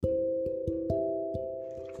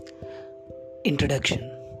Introduction.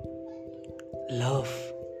 Love,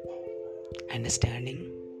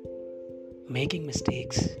 understanding, making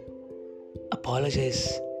mistakes,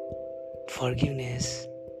 apologize, forgiveness,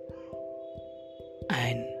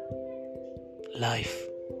 and life.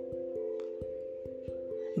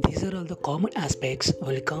 These are all the common aspects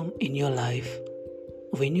will come in your life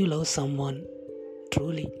when you love someone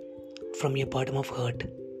truly from your bottom of heart.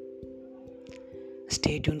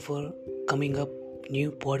 Stay tuned for coming up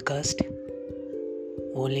new podcast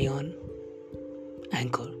only on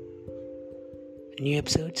Anchor. New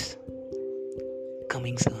episodes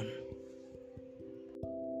coming soon.